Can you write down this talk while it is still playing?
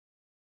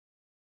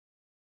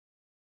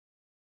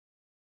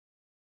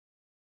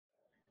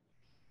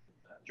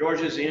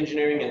George is the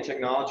Engineering and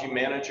Technology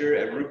Manager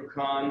at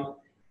Rubicon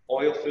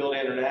Oilfield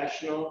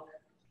International.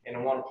 And I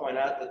want to point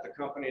out that the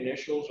company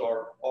initials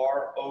are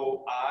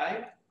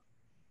ROI,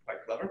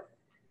 quite clever.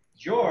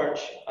 George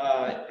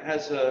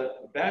has a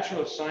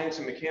Bachelor of Science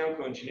in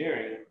Mechanical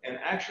Engineering and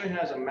actually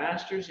has a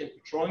Master's in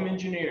Petroleum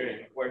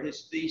Engineering, where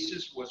his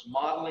thesis was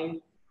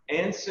modeling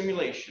and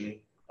simulation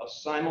of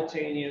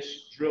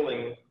simultaneous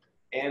drilling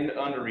and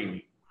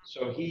underreaming.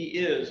 So he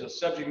is a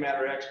subject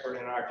matter expert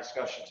in our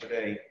discussion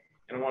today.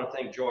 And I want to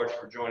thank George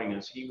for joining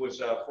us. He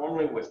was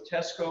formerly with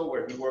Tesco,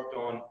 where he worked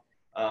on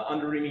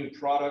underreaming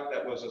product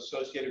that was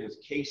associated with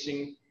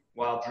casing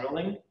while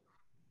drilling.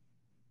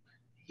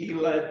 He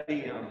led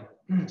the,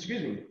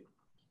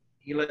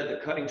 he led the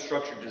cutting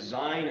structure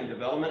design and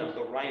development of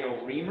the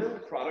Rhino Reamer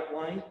product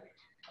line.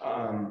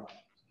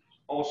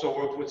 Also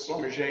worked with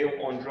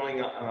Schlumberger on drilling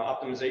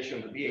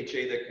optimization of the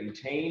BHA that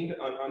contained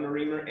an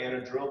underreamer and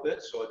a drill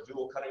bit, so a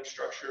dual cutting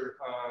structure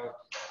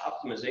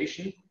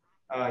optimization.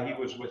 He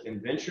was with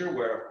Inventure,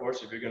 where, of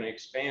course, if you're going to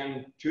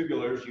expand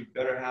tubulars, you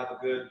better have a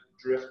good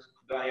drift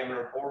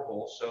diameter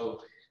borehole.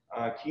 So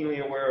keenly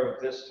aware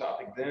of this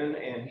topic then,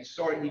 and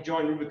he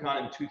joined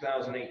Rubicon in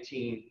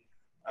 2018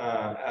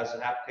 as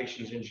an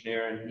applications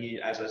engineer, and he,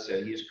 as I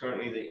said, he is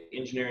currently the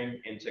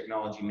Engineering and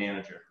Technology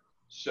Manager.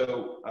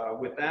 So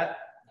with that,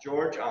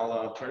 George,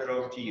 I'll turn it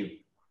over to you.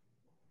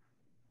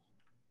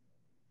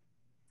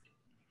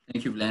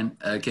 Thank you, Glenn.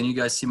 Can you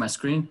guys see my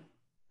screen?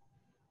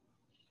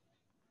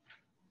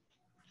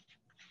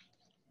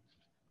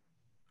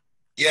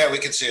 Yeah, we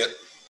can see it.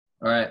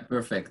 All right,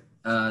 perfect.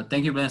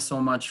 Thank you, Glenn, so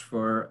much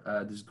for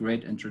this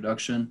great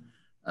introduction.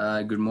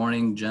 Good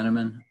morning,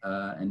 gentlemen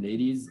and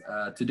ladies.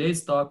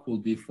 Today's talk will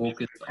be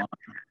focused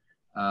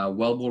on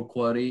wellbore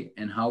quality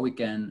and how we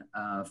can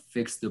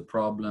fix the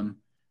problem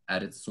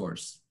at its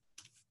source.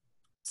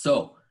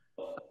 So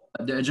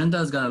the agenda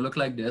is going to look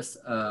like this.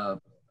 We're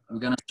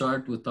going to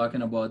start with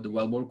talking about the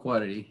wellbore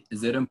quality.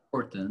 Is it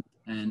important?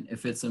 And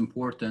if it's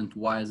important,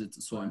 why is it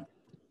so important?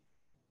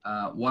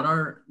 What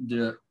are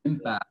the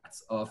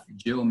impacts of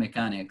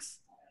geomechanics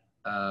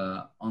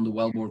on the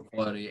wellbore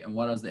quality, and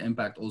what is the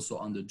impact also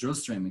on the drill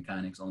string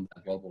mechanics on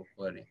that wellbore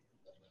quality?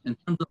 In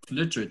terms of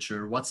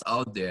literature, what's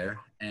out there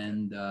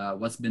and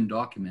what's been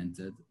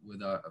documented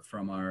with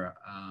from our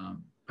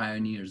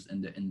pioneers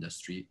in the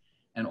industry.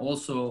 And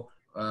also,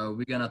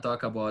 we're gonna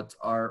talk about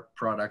our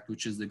product,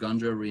 which is the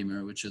Gundra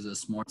Reamer, which is a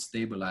smart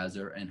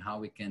stabilizer, and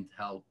how it can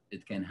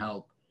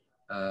help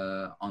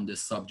on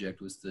this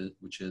subject,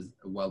 which is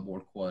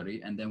wellbore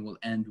quality. And then we'll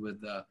end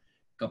with a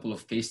couple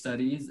of case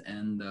studies,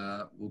 and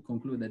we'll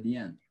conclude at the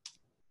end.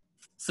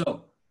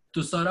 So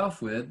to start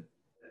off with,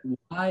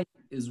 why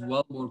is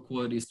wellbore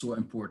quality so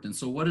important?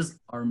 So what is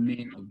our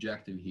main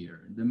objective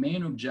here? The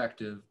main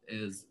objective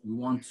is we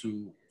want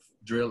to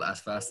drill as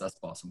fast as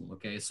possible,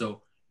 okay?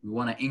 So we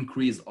want to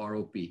increase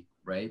ROP,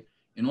 right?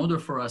 In order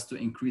for us to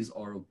increase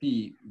ROP,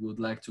 we would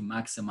like to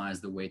maximize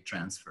the weight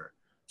transfer.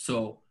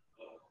 So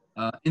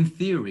in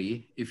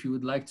theory, if you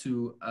would like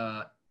to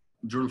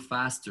drill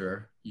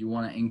faster, you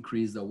want to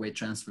increase the weight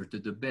transfer to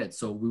the bit.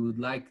 So we would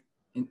like,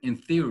 in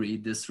theory,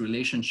 this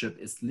relationship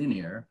is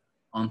linear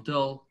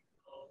until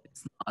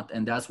it's not.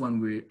 And that's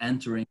when we're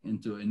entering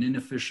into an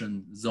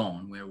inefficient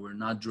zone where we're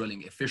not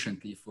drilling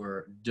efficiently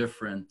for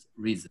different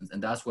reasons.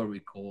 And that's what we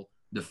call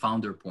the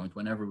founder point,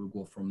 whenever we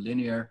go from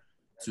linear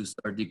to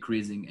start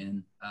decreasing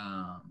in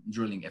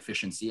drilling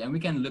efficiency. And we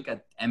can look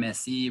at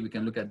MSE, we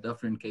can look at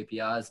different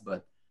KPIs,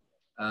 but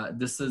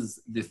this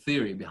is the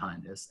theory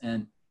behind this.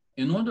 And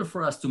in order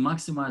for us to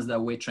maximize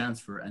that weight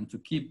transfer and to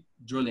keep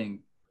drilling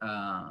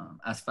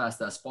as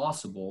fast as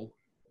possible,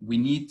 we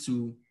need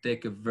to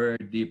take a very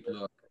deep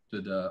look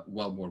to the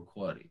wellbore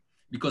quality.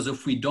 Because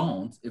if we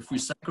don't, if we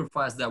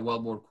sacrifice that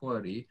wellbore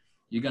quality,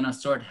 you're gonna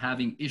start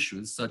having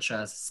issues such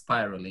as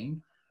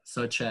spiraling,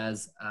 such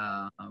as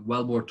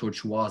wellbore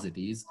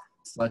tortuosities,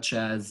 such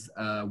as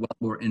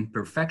wellbore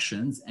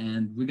imperfections,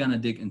 and we're gonna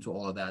dig into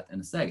all of that in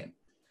a second.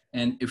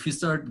 And if you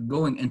start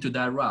going into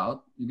that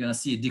route, you're gonna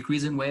see a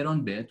decrease in weight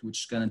on bit,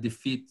 which is gonna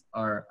defeat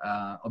our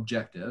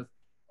objective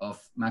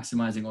of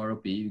maximizing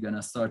ROP. You're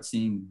gonna start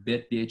seeing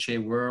bit BHA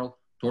whirl,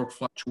 torque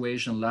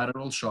fluctuation,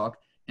 lateral shock,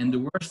 and the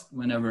worst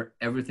whenever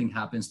everything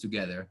happens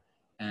together.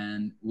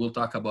 And we'll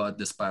talk about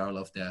the spiral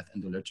of death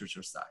in the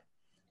literature side.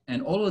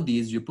 And all of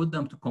these, you put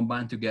them to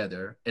combine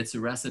together, it's a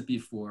recipe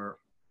for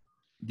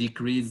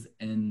decrease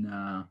in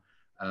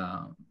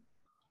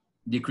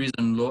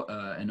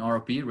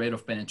ROP, rate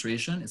of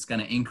penetration. It's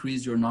gonna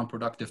increase your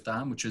non-productive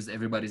time, which is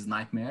everybody's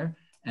nightmare.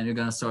 And you're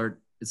gonna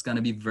start, it's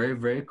gonna be very,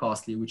 very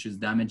costly, which is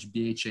damaged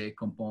BHA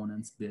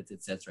components, bits,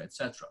 et cetera, et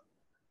cetera.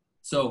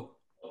 So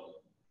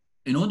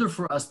in order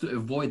for us to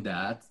avoid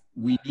that,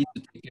 we need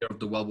to take care of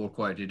the wellbore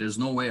quality. There's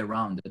no way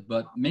around it,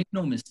 but make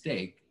no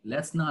mistake,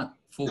 let's not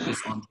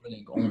focus on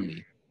drilling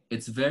only.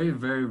 It's very,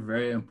 very,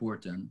 very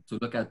important to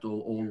look at the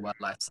whole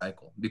life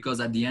cycle, because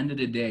at the end of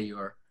the day,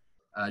 you're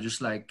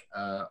just like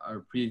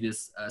our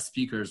previous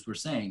speakers were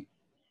saying,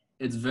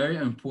 it's very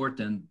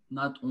important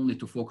not only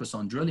to focus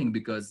on drilling,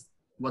 because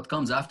what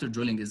comes after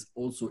drilling is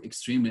also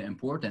extremely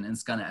important, and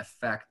it's going to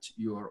affect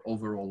your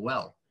overall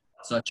well,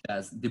 such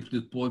as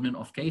deployment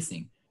of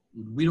casing.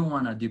 We don't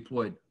want to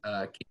deploy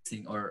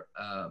casing or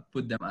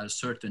put them at a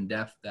certain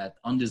depth, that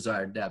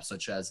undesired depth,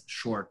 such as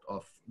short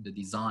of the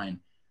design,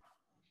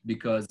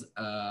 because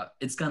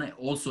it's going to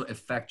also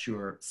affect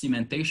your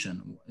cementation.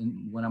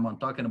 When I'm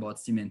talking about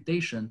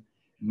cementation,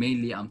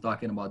 mainly I'm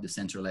talking about the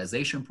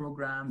centralization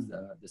programs,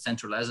 the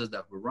centralizers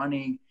that we're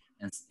running,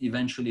 and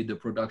eventually the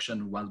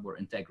production wellbore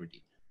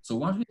integrity. So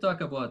once we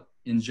talk about,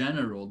 in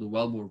general, the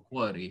wellbore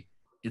quality,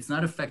 it's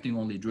not affecting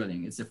only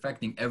drilling, it's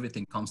affecting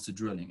everything comes to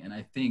drilling. And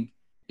I think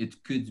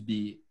it could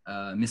be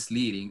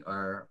misleading,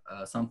 or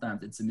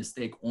sometimes it's a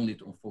mistake only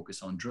to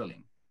focus on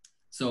drilling.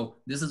 So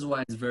this is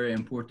why it's very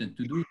important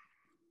to do.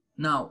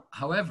 Now,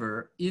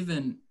 however,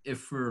 even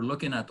if we're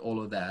looking at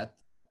all of that,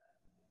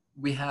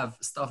 we have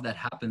stuff that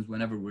happens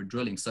whenever we're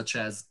drilling, such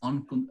as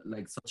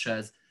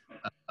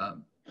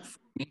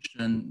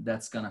formation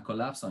that's gonna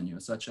collapse on you,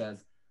 such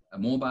as a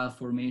mobile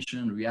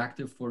formation,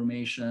 reactive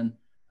formation,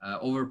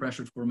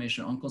 overpressured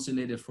formation,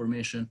 unconsolidated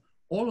formation.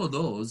 All of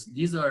those,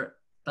 these are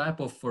type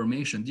of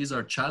formation, these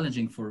are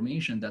challenging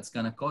formation that's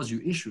gonna cause you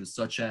issues,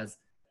 such as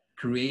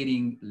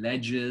creating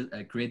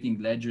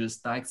ledges,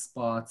 tight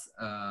spots,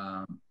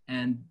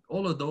 and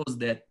all of those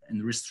that,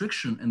 and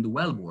restriction in the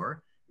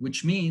wellbore,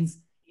 which means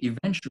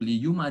eventually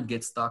you might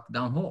get stuck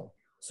downhole.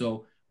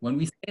 So when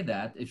we say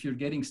that, if you're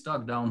getting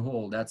stuck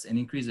downhole, that's an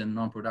increase in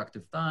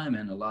non-productive time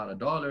and a lot of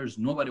dollars.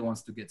 Nobody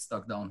wants to get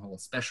stuck downhole,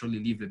 especially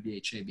leave the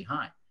BHA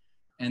behind.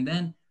 And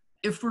then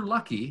if we're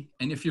lucky,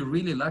 and if you're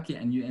really lucky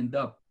and you end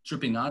up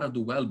tripping out of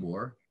the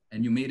wellbore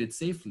and you made it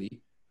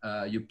safely,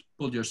 you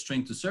pulled your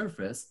string to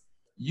surface,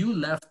 we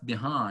left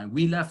behind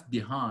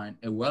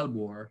a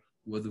wellbore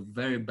with a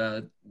very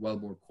bad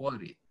wellbore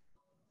quality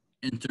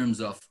in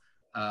terms of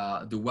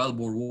the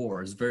wellbore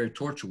war is very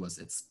tortuous,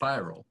 it's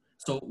spiral.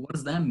 So what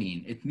does that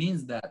mean? It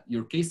means that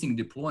your casing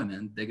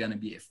deployment, they're gonna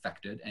be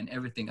affected, and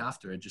everything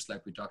after it, just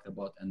like we talked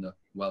about in the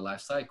well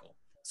life cycle.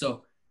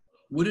 So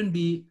wouldn't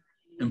be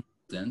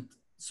important,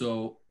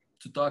 so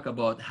to talk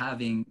about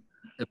having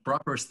a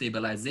proper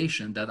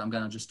stabilization that I'm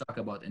gonna just talk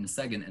about in a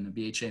second in the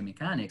BHA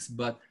mechanics,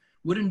 but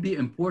wouldn't be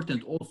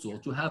important also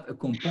to have a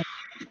component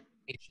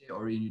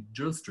or a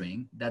drill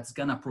string that's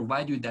gonna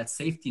provide you that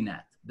safety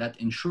net, that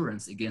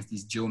insurance against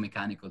these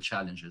geomechanical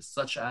challenges,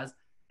 such as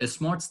a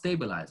smart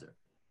stabilizer.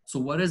 So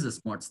what is a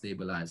smart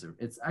stabilizer?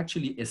 It's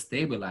actually a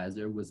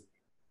stabilizer with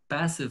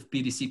passive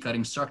PDC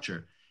cutting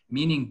structure,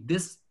 meaning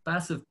this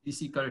passive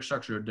PDC cutting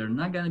structure, they're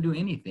not gonna do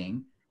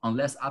anything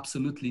unless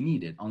absolutely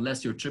needed,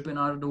 unless you're tripping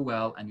out of the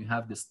well and you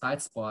have this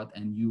tight spot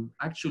and you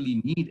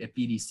actually need a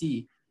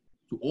PDC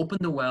to open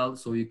the well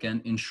so you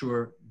can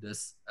ensure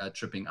this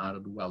tripping out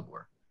of the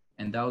wellbore.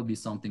 And that would be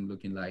something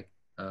looking like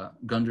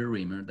Gundry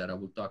reamer that I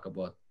will talk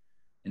about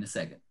in a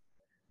second.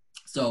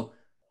 So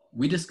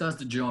we discussed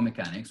the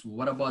geomechanics.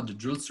 What about the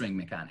drill string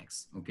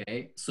mechanics?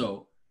 Okay,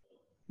 so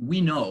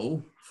we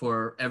know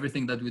for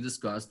everything that we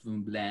discussed,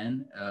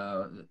 Blaine,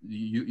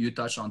 you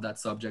touched on that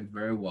subject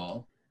very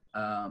well.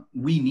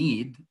 We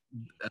need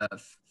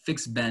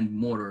fixed band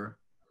motor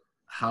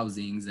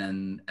housings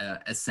and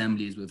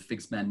assemblies with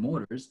fixed band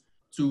motors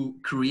to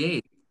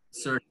create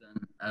certain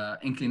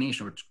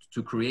inclination, or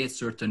to create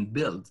certain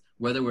builds,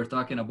 whether we're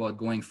talking about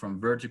going from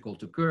vertical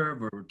to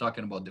curve, or we're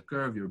talking about the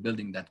curve, you're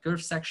building that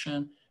curve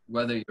section,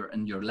 whether you're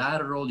in your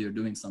lateral, you're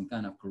doing some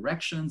kind of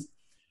corrections,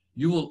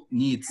 you will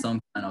need some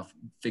kind of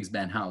fixed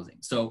band housing.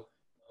 So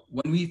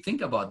when we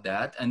think about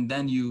that, and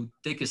then you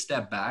take a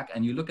step back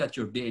and you look at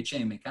your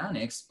BHA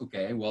mechanics,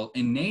 okay, well,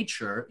 in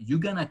nature, you're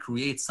gonna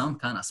create some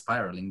kind of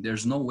spiraling.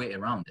 There's no way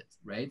around it,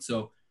 right?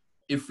 So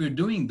if we're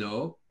doing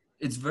though,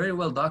 it's very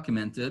well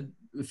documented.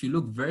 If you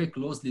look very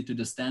closely to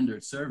the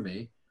standard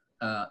survey,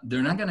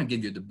 they're not gonna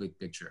give you the big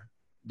picture.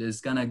 They're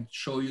gonna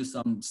show you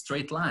some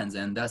straight lines,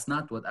 and that's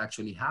not what's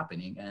actually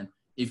happening. And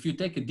if you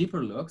take a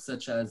deeper look,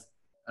 such as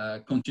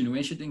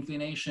continuation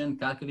inclination,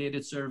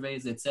 calculated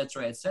surveys,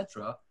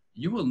 etc.,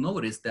 you will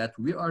notice that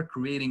we are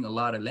creating a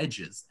lot of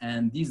ledges.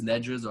 And these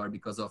ledges are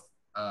because of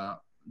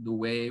the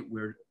way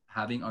we're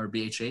having our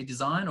BHA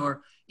design,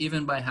 or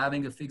even by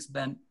having a fixed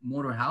band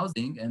motor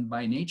housing, and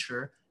by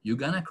nature, you're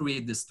gonna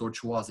create this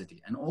tortuosity.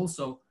 And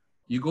also,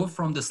 you go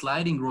from the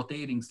sliding,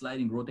 rotating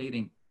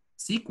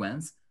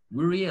sequence,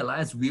 we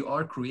realize we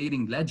are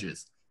creating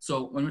ledges.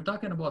 So when we're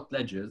talking about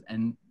ledges,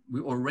 and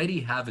we already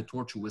have a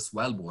tortuous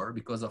wellbore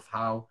because of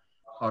how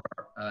our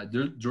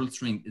drill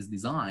string is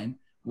designed,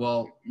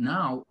 well,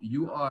 now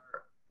you are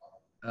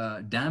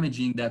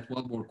damaging that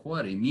wellbore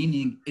quality,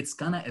 meaning it's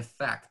gonna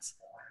affect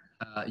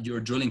your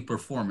drilling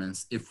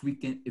performance if we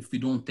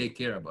don't take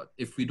care of it,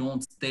 if we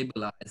don't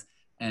stabilize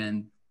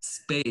and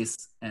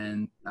space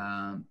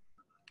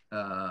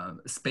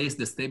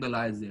the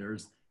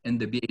stabilizers in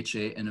the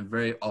BHA in a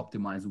very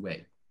optimized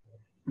way.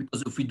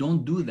 Because if we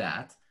don't do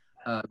that,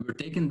 we're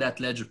taking that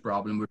ledge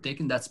problem, we're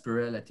taking that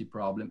spirality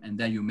problem, and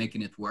then you're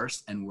making it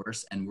worse and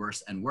worse and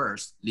worse and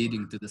worse,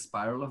 leading to the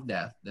spiral of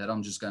death that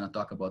I'm just gonna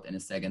talk about in a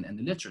second in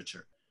the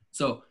literature.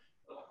 So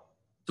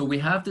So we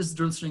have this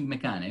drill string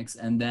mechanics,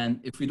 and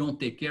then if we don't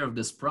take care of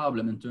this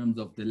problem in terms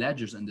of the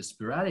ledgers and the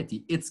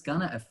spirality, it's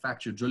gonna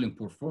affect your drilling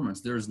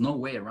performance. There is no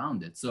way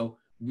around it. So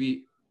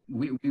we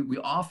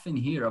often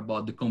hear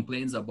about the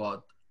complaints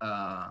about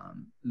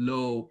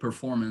low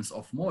performance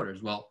of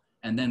motors. Well,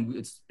 and then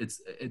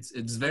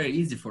it's very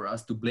easy for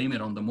us to blame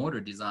it on the motor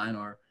design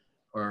or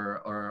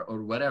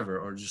whatever,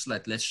 or just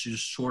like let's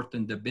just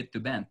shorten the bit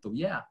to bend. So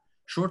yeah,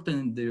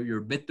 shorten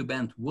your bit to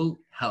bend will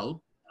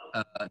help.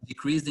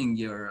 Decreasing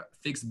your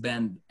fixed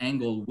bend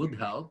angle would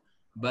help,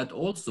 but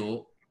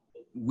also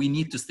we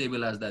need to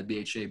stabilize that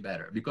BHA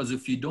better, because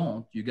if you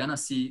don't, you're gonna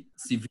see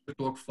severe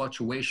torque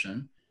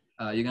fluctuation.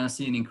 You're gonna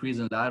see an increase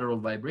in lateral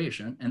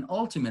vibration, and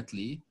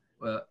ultimately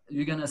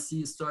you're gonna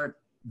see start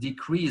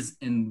decrease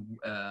in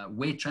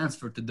weight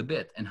transfer to the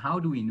bit. And how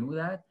do we know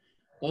that?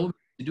 All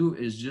we do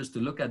is just to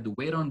look at the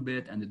weight on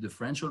bit and the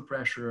differential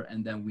pressure,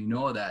 and then we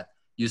know that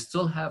you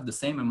still have the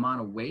same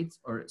amount of weight,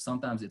 or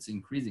sometimes it's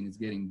increasing, it's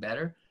getting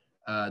better.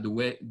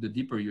 The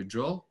deeper you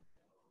drill.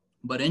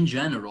 But in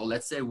general,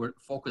 let's say we're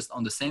focused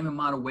on the same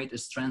amount of weight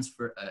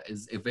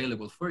is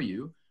available for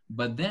you,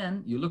 but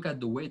then you look at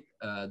the weight,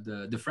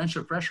 the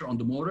differential pressure on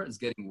the motor is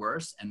getting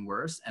worse and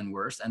worse and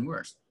worse and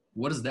worse.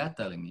 What is that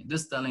telling me?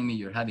 This is telling me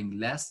you're having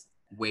less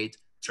weight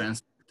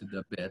transfer to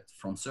the bit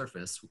from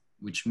surface,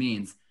 which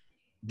means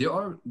they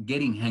are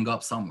getting hung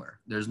up somewhere.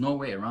 There's no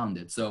way around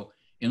it. So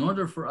in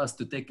order for us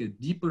to take a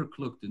deeper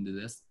look into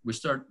this, we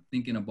start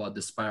thinking about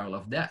the spiral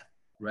of death.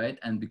 Right?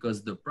 And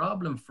because the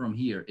problem from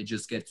here, it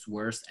just gets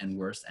worse and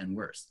worse and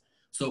worse.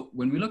 So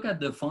when we look at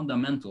the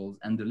fundamentals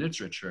and the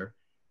literature,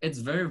 it's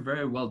very,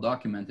 very well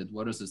documented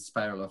what is the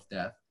spiral of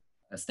death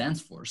stands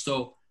for.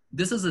 So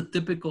this is a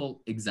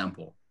typical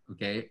example,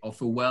 okay,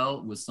 of a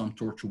well with some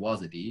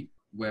tortuosity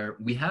where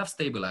we have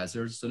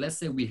stabilizers. So let's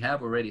say we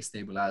have already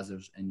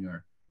stabilizers in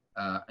your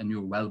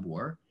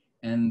wellbore,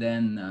 and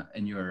then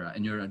in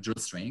your drill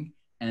string,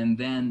 and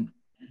then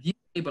these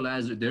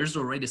stabilizer, there's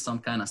already some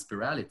kind of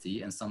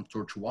spirality and some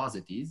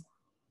tortuosities.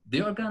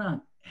 They are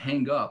gonna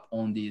hang up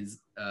on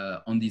these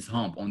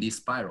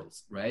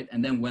spirals, right?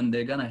 And then when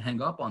they're gonna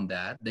hang up on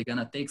that, they're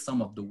gonna take some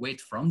of the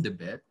weight from the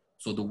bit.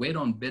 So the weight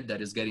on bit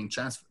that is getting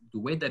transferred, the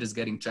weight that is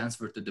getting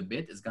transferred to the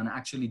bit is gonna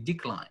actually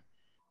decline.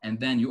 And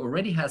then you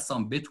already have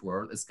some bit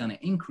whirl, it's gonna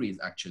increase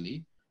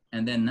actually.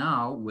 And then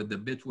now with the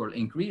bit whirl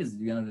increase,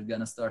 you're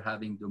gonna start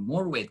having the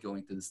more weight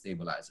going to the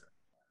stabilizer.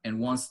 And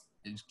once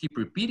you keep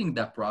repeating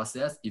that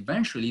process,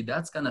 eventually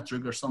that's gonna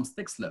trigger some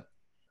stick slip.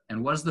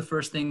 And what's the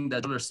first thing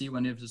that drillers see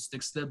when there's a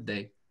stick slip?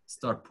 They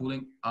start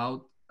pulling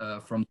out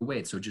from the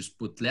weight. So just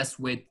put less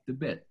weight to the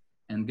bit.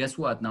 And guess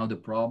what? Now the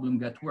problem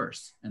gets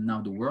worse. And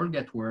now the whirl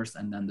gets worse.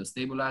 And then the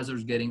stabilizer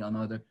is getting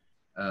another,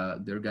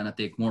 they're gonna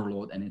take more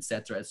load, and et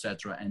cetera, et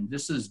cetera. And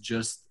this is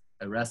just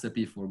a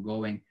recipe for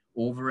going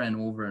over and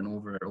over and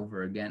over and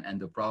over again. And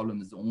the problem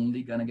is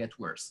only gonna get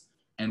worse.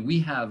 And we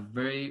have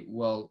very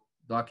well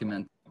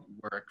documented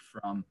work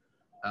from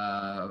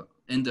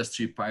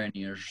industry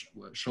pioneers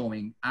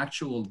showing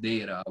actual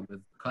data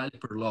with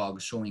caliper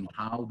logs showing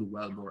how the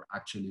wellbore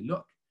actually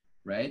look,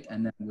 right?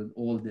 And then with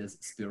all this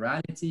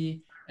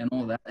spirality and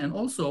all that. And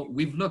also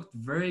we've looked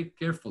very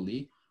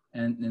carefully,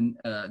 and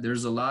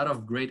there's a lot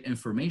of great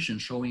information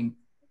showing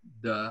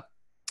the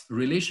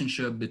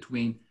relationship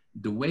between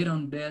the weight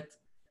on bit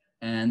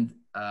and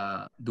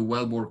the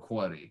wellbore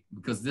quality,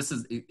 because this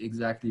is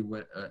exactly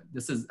what,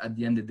 this is at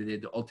the end of the day,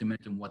 the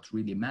ultimatum, what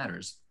really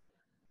matters.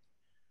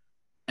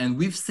 And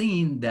we've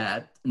seen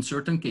that in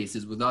certain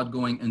cases, without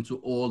going into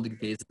all the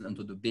cases,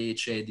 into the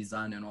BHA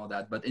design and all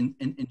that, but in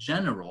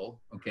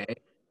general, okay,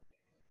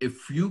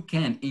 if you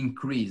can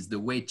increase the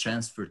weight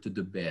transfer to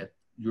the bit,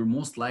 you're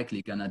most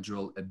likely gonna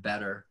drill a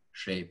better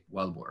shape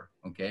wellbore,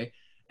 okay?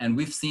 And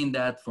we've seen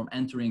that from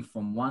entering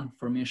from one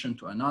formation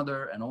to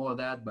another and all of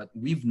that, but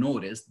we've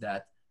noticed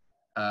that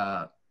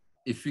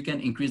if you can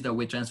increase that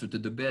weight transfer to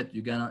the bit,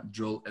 you're gonna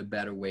drill a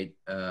better weight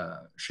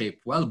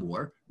shape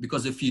wellbore,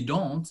 because if you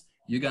don't,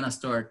 you're gonna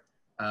start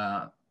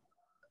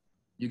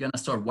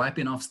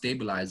wiping off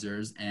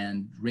stabilizers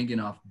and ringing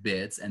off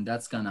bits, and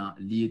that's gonna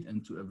lead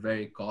into a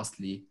very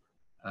costly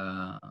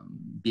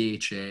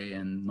BHA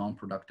and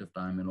non-productive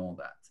time and all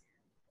that.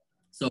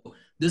 So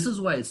this is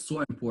why it's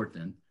so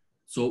important.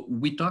 So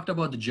we talked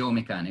about the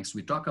geomechanics,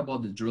 we talked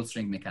about the drill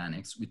string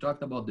mechanics, we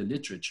talked about the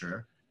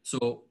literature.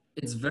 So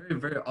it's very,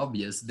 very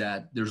obvious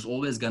that there's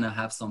always gonna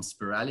have some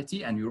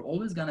spirality, and you're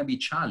always gonna be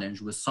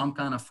challenged with some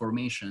kind of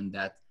formation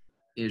that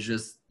is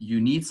just, you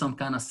need some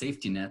kind of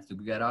safety net to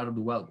get out of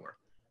the wellbore.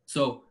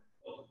 So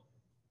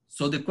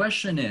the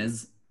question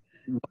is,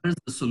 what is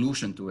the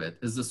solution to it?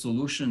 Is the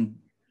solution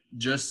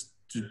just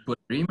to put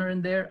a reamer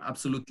in there?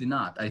 Absolutely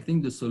not. I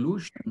think the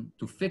solution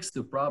to fix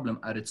the problem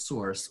at its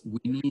source,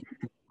 we need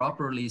to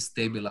properly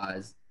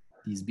stabilize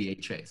these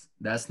BHAs.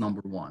 That's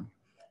number one.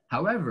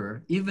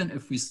 However, even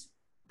if we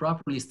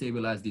properly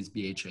stabilize these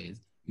BHAs,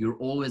 you're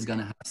always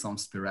gonna have some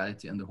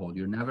spirality in the hole.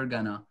 You're never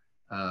gonna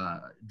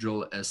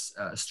drill a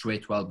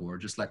straight wellbore,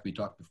 just like we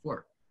talked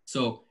before.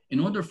 So in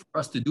order for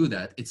us to do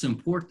that, it's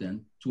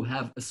important to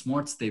have a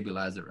smart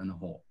stabilizer in a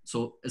hole. So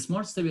a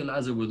smart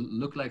stabilizer will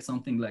look like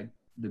something like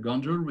the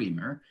gondola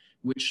reamer,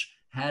 which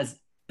has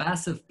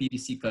passive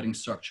PVC cutting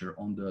structure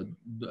on the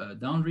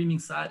down reaming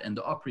side and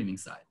the up reaming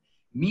side,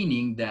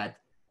 meaning that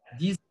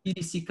this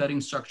PVC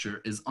cutting structure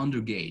is under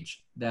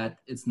gauge, that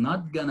it's not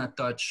gonna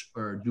touch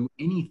or do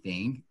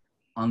anything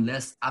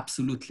unless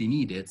absolutely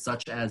needed,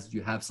 such as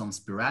you have some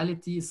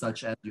spirality,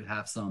 such as you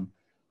have some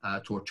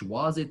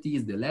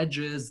tortuosities, the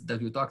ledges that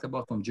we talked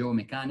about from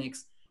geomechanics.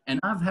 And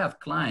I've had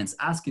clients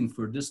asking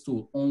for this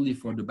tool only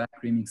for the back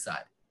reaming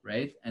side,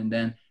 right? And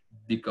then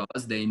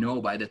because they know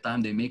by the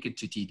time they make it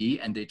to TD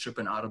and they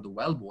tripping out of the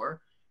wellbore,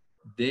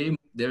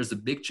 there's a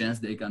big chance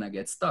they're gonna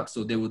get stuck.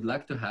 So they would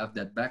like to have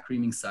that back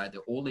reaming side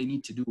that all they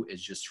need to do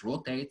is just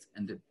rotate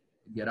and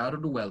get out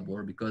of the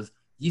wellbore, because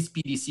this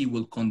PDC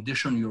will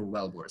condition your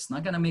wellbore. It's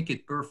not gonna make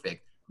it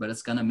perfect, but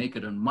it's gonna make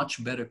it in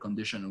much better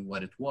condition than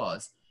what it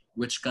was,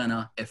 which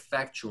gonna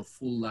affect your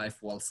full life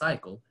well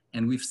cycle.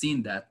 And we've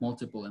seen that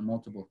multiple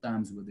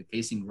times with the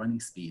casing running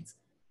speeds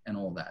and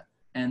all that.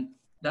 And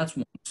that's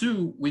one.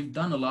 Two, we've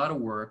done a lot of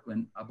work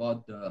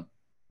about the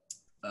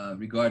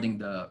regarding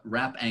the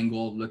wrap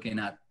angle, looking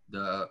at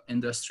the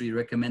industry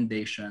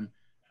recommendation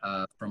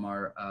from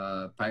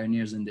our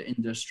pioneers in the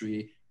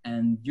industry.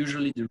 And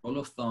usually the rule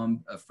of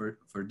thumb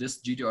for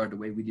this GDR, the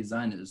way we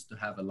design it, is to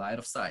have a line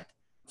of sight.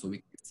 So we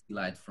can see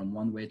light from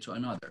one way to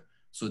another.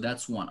 So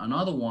that's one.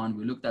 Another one,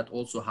 we looked at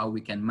also how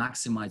we can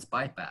maximize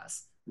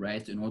bypass,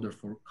 right? In order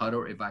for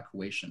cutter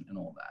evacuation and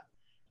all that.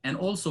 And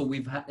also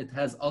it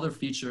has other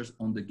features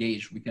on the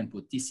gauge. We can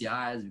put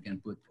TCIs, we can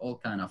put all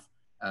kind of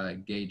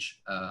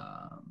gauge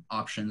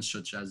options,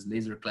 such as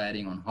laser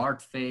cladding on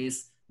hard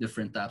face,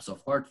 different types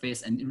of hard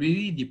face. And it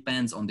really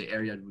depends on the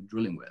area we're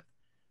drilling with.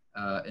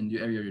 In the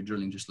area you're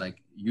drilling, just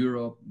like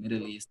Europe,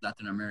 Middle East,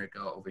 Latin America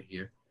over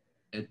here,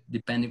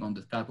 depending on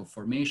the type of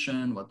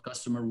formation, what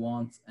customer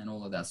wants, and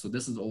all of that. So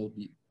this is all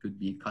could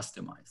be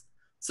customized.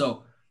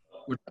 So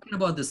we're talking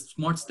about this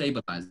smart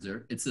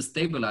stabilizer. It's a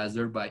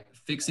stabilizer by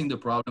fixing the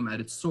problem at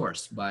its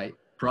source, by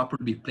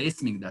properly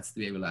placing that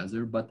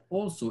stabilizer, but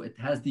also it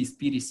has this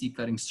PDC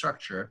cutting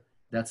structure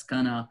that's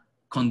gonna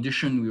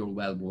condition your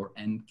wellbore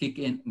and kick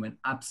in when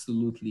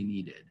absolutely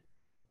needed.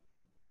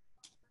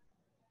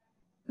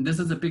 And this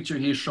is a picture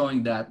here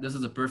showing that this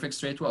is a perfect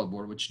straight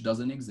wellbore, which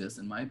doesn't exist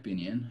in my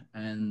opinion.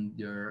 And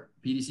your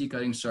PDC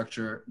cutting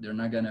structure, they're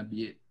not gonna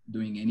be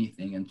doing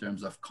anything in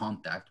terms of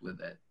contact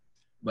with it.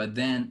 But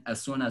then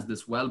as soon as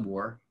this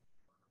wellbore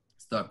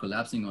start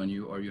collapsing on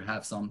you, or you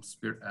have some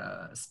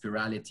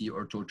spirality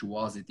or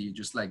tortuosity,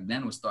 just like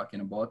Ben was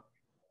talking about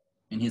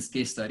in his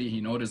case study,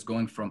 he noticed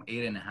going from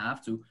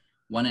 8.5 to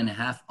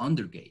 1.5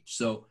 under gauge.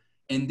 So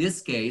in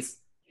this case,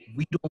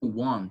 we don't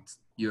want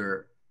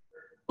your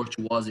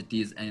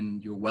tortuosities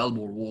and your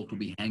wellbore wall to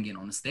be hanging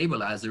on a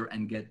stabilizer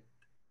and get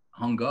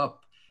hung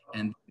up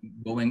and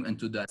going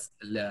into the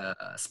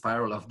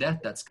spiral of death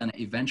that's going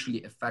to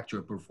eventually affect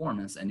your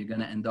performance, and you're going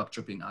to end up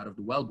tripping out of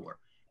the wellbore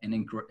and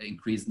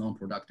increase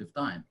non-productive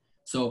time.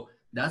 So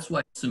that's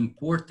why it's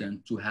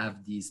important to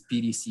have these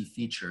PDC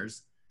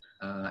features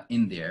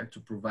in there to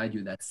provide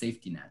you that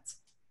safety net.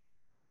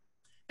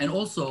 And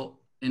also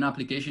in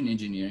application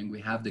engineering, we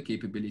have the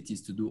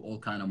capabilities to do all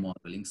kind of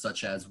modeling,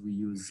 such as we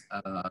use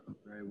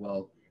very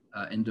well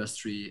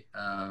industry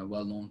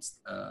well-known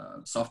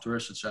software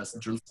such as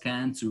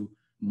DrillScan to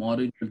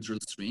model your drill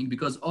string,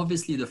 because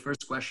obviously the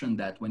first question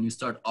that when you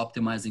start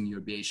optimizing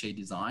your BHA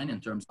design in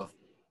terms of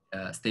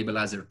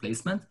stabilizer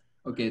placement,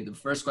 okay, the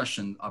first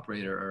question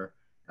operator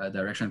or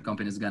directional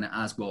company is going to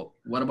ask, well,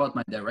 what about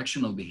my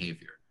directional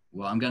behavior?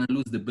 Well, I'm going to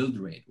lose the build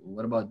rate. Well,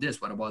 what about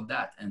this? What about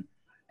that?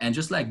 And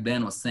just like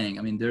Ben was saying,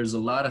 I mean, there's a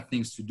lot of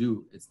things to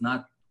do. It's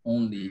not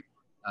only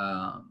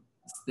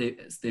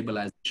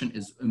stabilization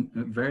is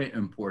very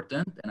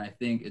important, and I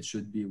think it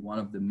should be one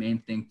of the main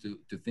things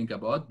to think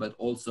about, but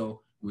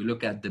also we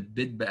look at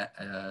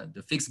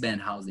the fixed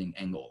band housing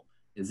angle.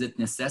 Is it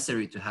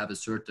necessary to have a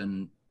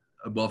certain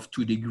above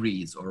 2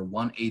 degrees or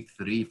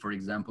 183, for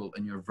example,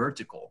 in your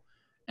vertical?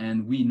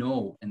 And we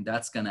know, and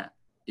that's gonna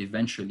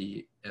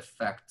eventually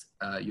affect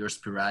your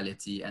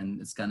spirality, and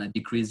it's gonna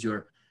decrease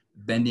your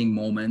bending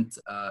moment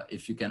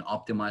if you can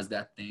optimize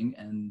that thing,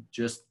 and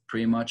just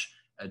pretty much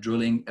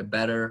drilling a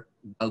better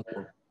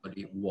wellbore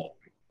quality wall.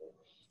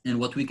 And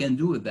what we can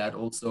do with that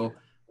also,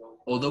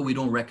 although we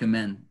don't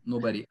recommend,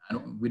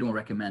 we don't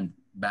recommend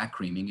back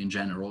reaming in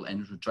general,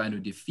 and we're trying to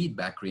defeat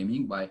back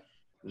reaming by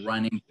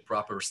running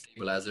proper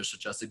stabilizers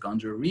such as a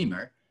gondola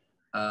reamer,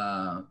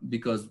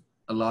 because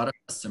a lot of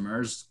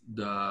customers,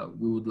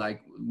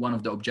 one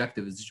of the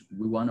objectives is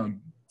we want to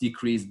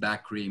decrease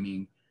back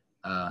reaming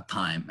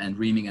time and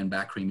reaming and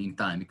back reaming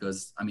time,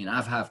 because I mean,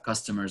 I've had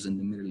customers in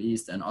the Middle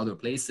East and other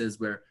places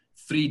where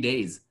 3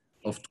 days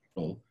of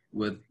total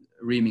with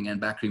reaming and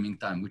back reaming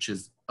time, which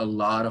is a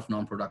lot of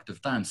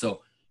non-productive time.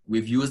 So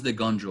we've used the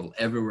gondola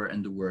everywhere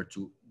in the world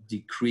to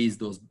decrease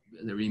the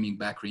reaming,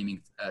 back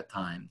reaming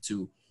time,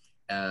 to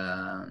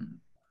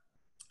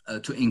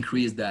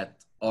increase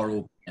that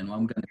ROP, and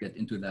I'm going to get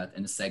into that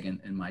in a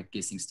second in my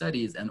casing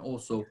studies, and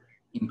also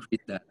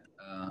increase that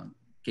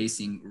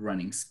casing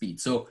running speed.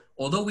 So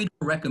although we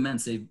don't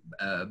recommend, say,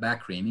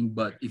 back reaming,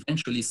 but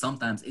eventually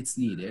sometimes it's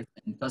needed,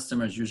 and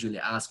customers usually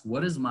ask,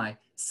 what is my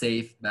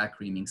safe back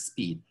reaming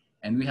speed?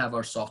 And we have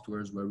our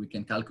softwares where we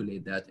can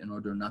calculate that in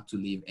order not to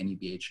leave any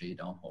BHA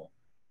downhole.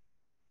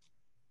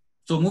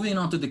 So moving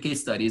on to the case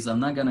studies,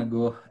 I'm not gonna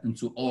go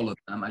into all of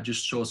them. I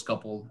just chose a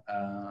couple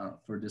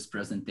for this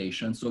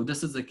presentation. So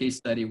this is a case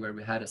study where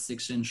we had a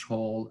 6-inch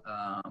hole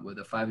with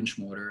a 5-inch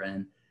motor,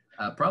 and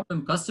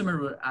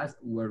customer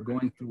were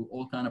going through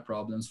all kind of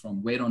problems,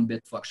 from weight on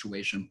bit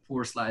fluctuation,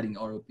 poor sliding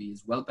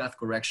ROPs, well path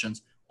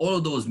corrections, all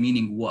of those.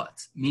 Meaning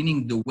what?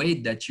 Meaning the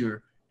weight that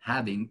you're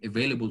having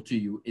available to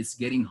you is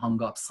getting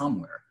hung up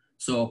somewhere.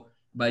 So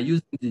by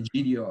using the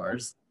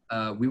GDRs,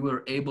 we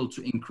were able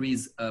to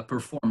increase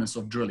performance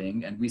of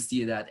drilling, and we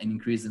see that an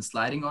increase in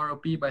sliding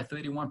ROP by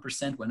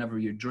 31% whenever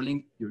you're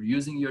drilling, you're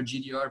using your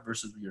GDR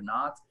versus you're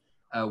not.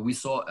 We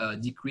saw a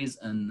decrease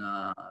in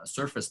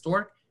surface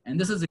torque, and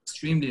this is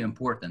extremely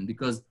important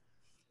because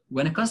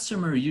when a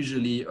customer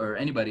usually, or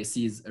anybody,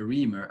 sees a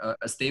reamer,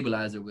 a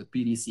stabilizer with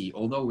PDC,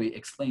 although we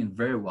explained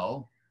very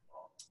well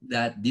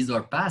that these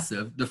are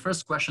passive, the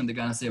first question they're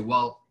gonna say,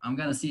 well, I'm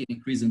gonna see an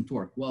increase in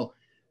torque. Well,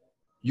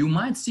 you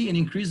might see an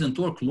increase in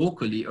torque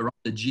locally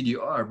around the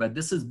GDR, but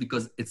this is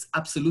because it's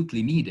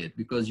absolutely needed,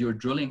 because you're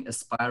drilling a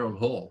spiral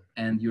hole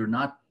and you're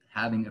not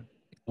having a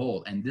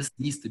hole, and this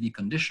needs to be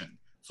conditioned.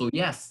 So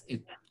yes,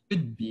 it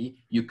could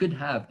be, you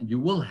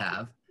will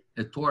have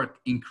a torque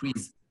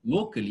increase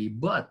locally,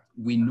 but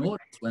we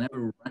notice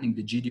whenever we're running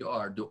the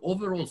GDR, the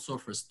overall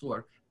surface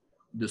torque,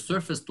 the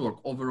surface torque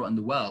overall on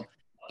the well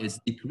is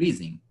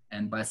decreasing,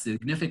 and by a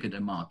significant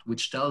amount,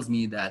 which tells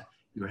me that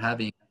you're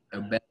having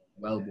a better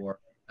wellbore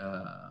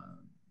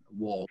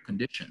wall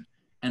condition.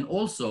 And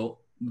also,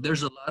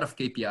 there's a lot of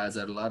KPIs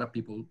that a lot of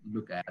people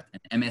look at,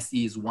 and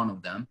MSE is one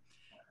of them.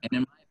 And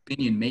in my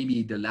opinion,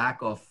 maybe the lack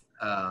of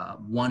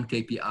one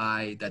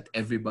KPI that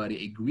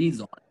everybody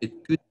agrees on,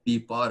 it could be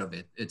part of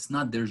it. It's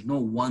not, there's no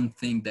one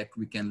thing that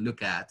we can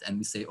look at and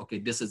we say, okay,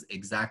 this is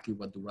exactly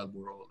what the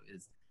wellbore roll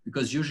is,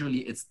 because usually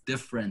it's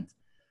different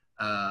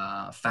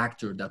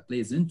factor that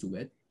plays into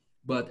it.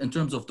 But in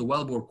terms of the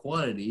wellbore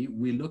quality,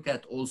 we look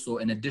at also,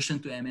 in addition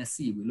to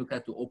MSC, we look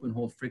at the open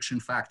hole friction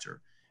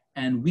factor.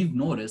 And we've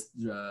noticed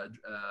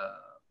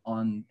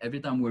on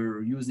every time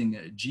we're using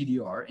a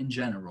GDR in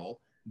general,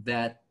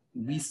 that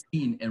we've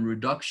seen a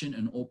reduction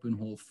in open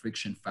hole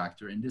friction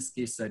factor. In this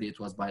case study, it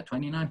was by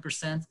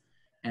 29%.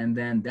 And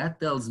then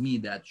that tells me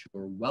that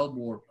your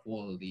wellbore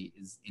quality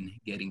is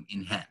getting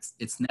enhanced.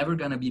 It's never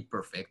gonna be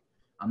perfect.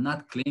 I'm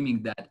not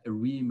claiming that a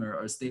reamer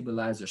or a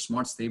stabilizer,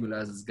 smart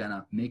stabilizer, is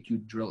gonna make you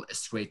drill a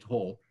straight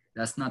hole.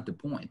 That's not the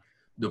point.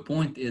 The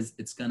point is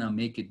it's gonna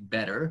make it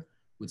better.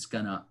 It's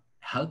gonna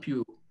help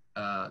you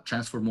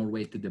transfer more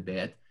weight to the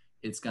bed.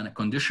 It's gonna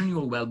condition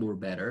your wellbore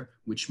better,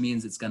 which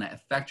means it's gonna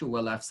affect your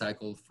well life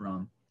cycle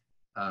from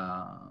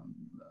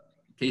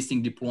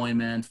casing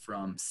deployment,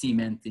 from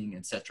cementing,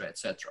 et cetera, et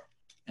cetera.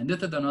 And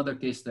this is another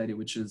case study,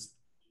 which is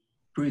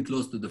pretty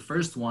close to the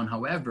first one.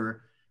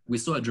 However, we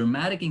saw a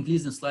dramatic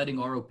increase in sliding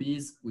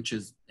ROPs, which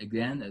is,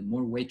 again, a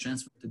more weight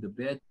transfer to the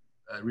bed,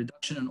 a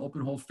reduction in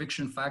open hole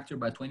friction factor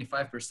by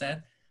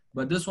 25%.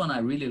 But this one I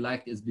really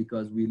liked is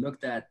because we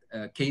looked at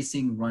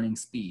casing running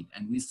speed,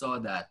 and we saw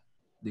that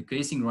the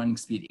casing running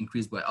speed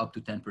increased by up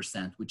to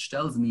 10%, which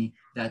tells me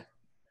that,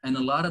 and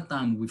a lot of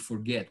time we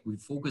forget, we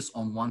focus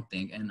on one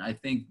thing. And I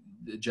think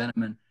the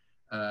gentleman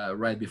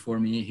right before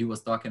me, he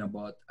was talking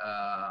about,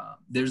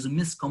 there's a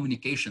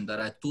miscommunication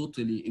that I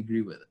totally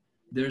agree with.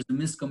 There's a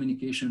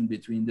miscommunication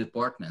between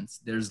departments.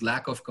 There's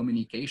lack of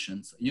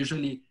communications.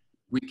 Usually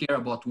we care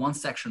about one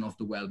section of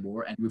the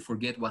wellbore and we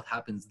forget what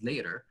happens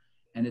later.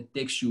 And it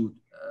takes you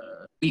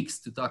weeks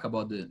to talk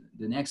about the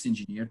next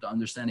engineer to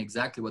understand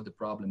exactly what the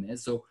problem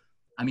is. So,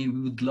 I mean,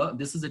 we would love,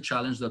 this is a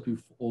challenge that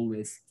we've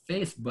always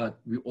faced, but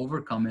we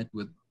overcome it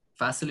with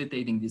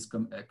facilitating this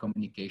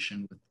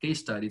communication with case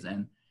studies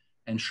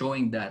and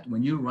showing that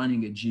when you're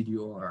running a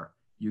GDR,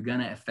 you're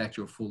gonna affect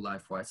your full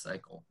life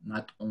cycle,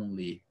 not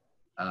only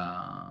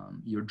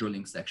your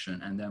drilling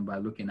section, and then by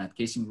looking at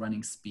casing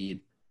running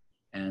speed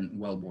and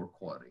wellbore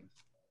quality.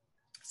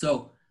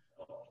 So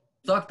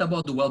talked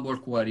about the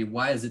wellbore quality,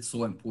 why is it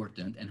so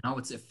important and how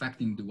it's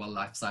affecting the well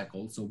life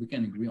cycle. So we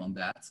can agree on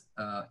that.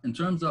 In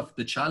terms of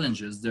the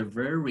challenges, they're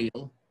very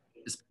real,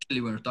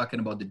 especially when we're talking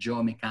about the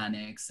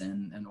geomechanics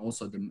and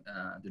also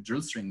the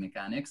drill string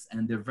mechanics,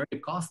 and they're very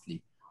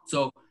costly.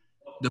 So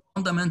the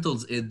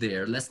fundamentals is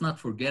there, let's not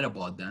forget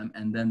about them.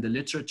 And then the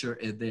literature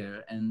is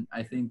there, and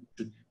I think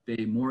should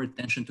pay more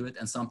attention to it.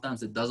 And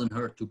sometimes it doesn't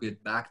hurt to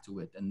get back to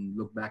it and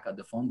look back at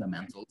the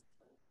fundamentals.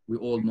 We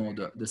all know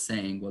the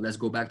saying, well, let's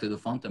go back to the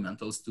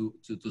fundamentals to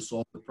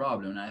solve the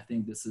problem. And I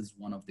think this is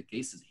one of the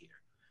cases here.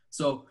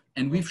 So,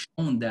 and we've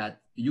shown that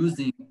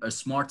using a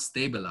smart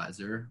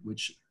stabilizer,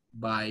 which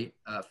by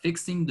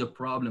fixing the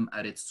problem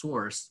at its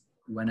source,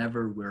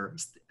 whenever we're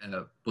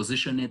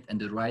position it in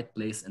the right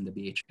place in the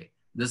BHA,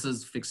 this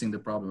is fixing the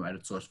problem at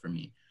its source for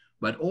me.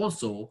 but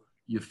also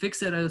you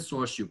fix it at a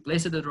source, you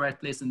place it at the right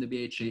place in the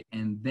BHA,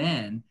 and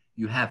then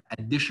you have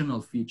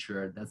additional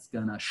feature that's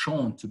gonna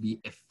shown to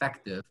be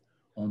effective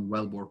on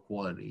wellbore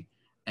quality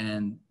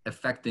and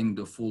affecting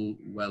the full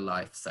well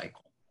life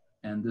cycle.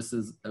 And this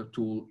is a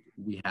tool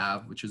we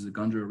have, which is a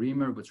Gundry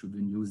reamer, which we've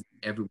been using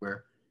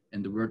everywhere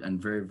in the world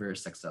and very, very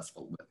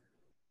successful with.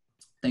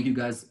 Thank you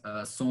guys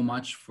so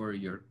much for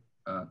your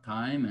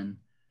time, and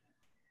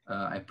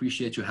I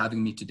appreciate you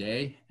having me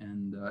today.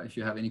 And if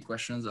you have any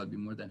questions, I'll be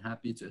more than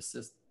happy to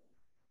assist.